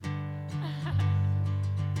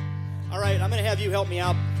right, I'm going to have you help me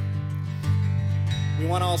out. We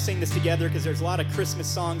want to all sing this together because there's a lot of Christmas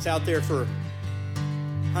songs out there for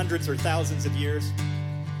hundreds or thousands of years.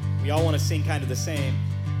 We all want to sing kind of the same.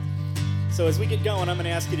 So as we get going, I'm going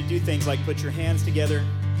to ask you to do things like put your hands together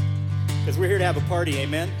because we're here to have a party,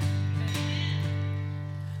 amen?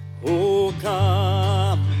 Oh,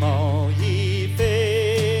 come all ye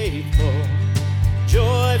faithful,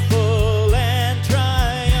 joyful and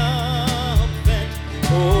triumphant.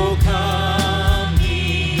 Oh, come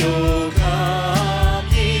ye to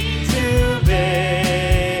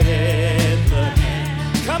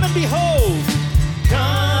Bethlehem. Come and behold,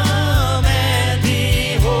 come and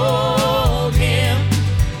behold him,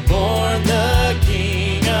 born the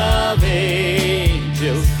King of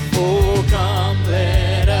angels. Oh, come,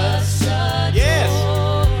 let us adore. Yes.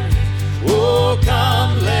 Oh,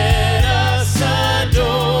 come, let us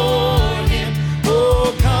adore him.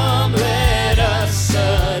 Oh, come, let us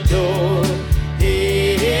adore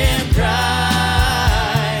him,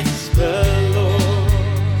 Christ the Lord.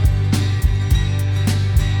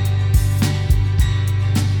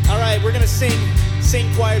 All right, we're going to sing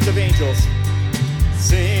choirs of angels.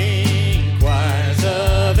 Sing choirs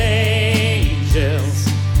of angels,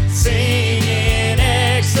 sing in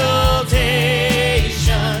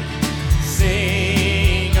exaltation,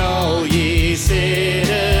 sing, all ye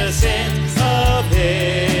citizens of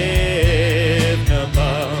heaven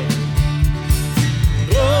above.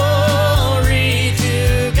 Glory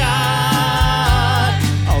to God,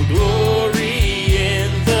 all glory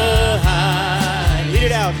in the high. Lead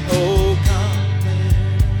it out. Oh, come,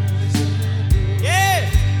 let us adore. Yeah.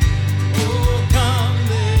 Oh, come,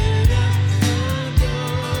 let us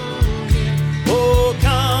adore him. Oh,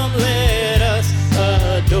 come, let us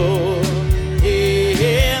adore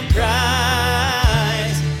him,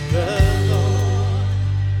 Christ the Lord.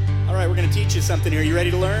 All right, we're going to teach you something here. You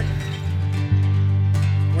ready to learn?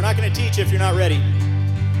 We're not going to teach you if you're not ready.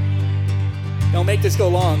 Don't make this go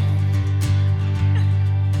long.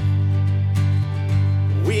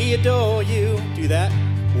 We adore you. Do that.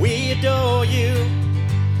 We adore you.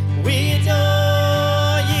 We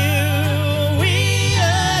adore you. We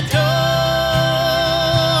adore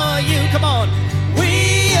you. Come on.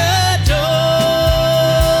 We adore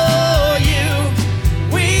you.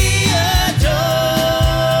 We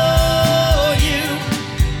adore you,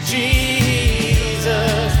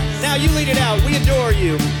 Jesus. Now you lead it out. We adore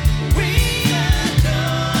you. We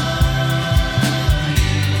adore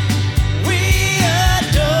you. We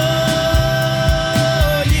adore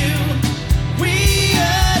you. We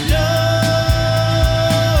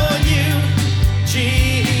adore you,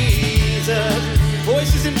 Jesus.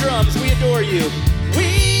 Voices and drums. We adore you.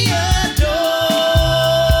 We adore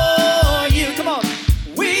you. Come on.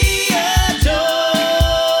 We adore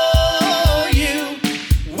you.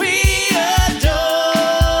 We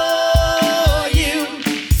adore you,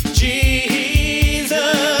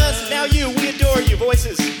 Jesus. Now you, we adore you.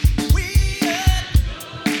 Voices. We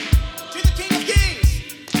adore to the King of Kings.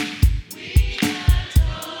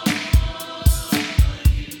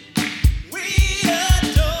 We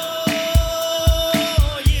adore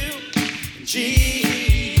you,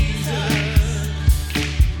 Jesus.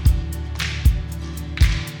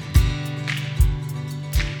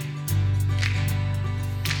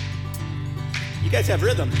 You guys have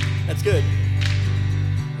rhythm. That's good.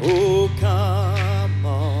 Oh, come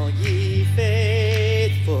all ye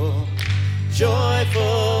faithful,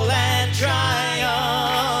 joyful and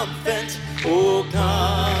triumphant. Oh,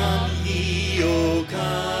 come ye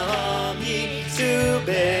to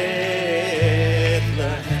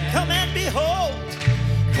Bethlehem. Come and behold,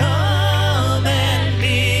 come and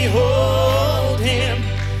behold him,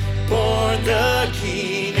 born the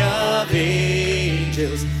King of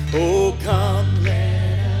angels. Oh, come,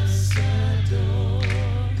 let us adore.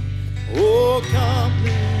 Oh, come,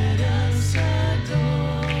 let us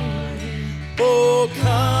adore him. Oh,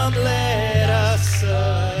 come, let us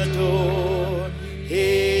adore him,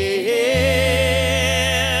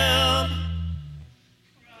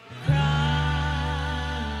 Christ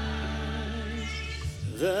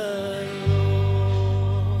the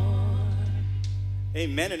Lord.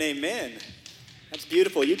 Amen and amen. That's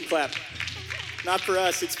beautiful. You can clap. Not for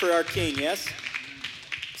us, it's for our King, yes?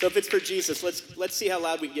 So if it's for Jesus, let's see how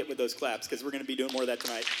loud we can get with those claps, because we're going to be doing more of that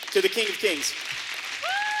tonight. To the King of Kings.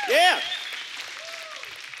 Yeah!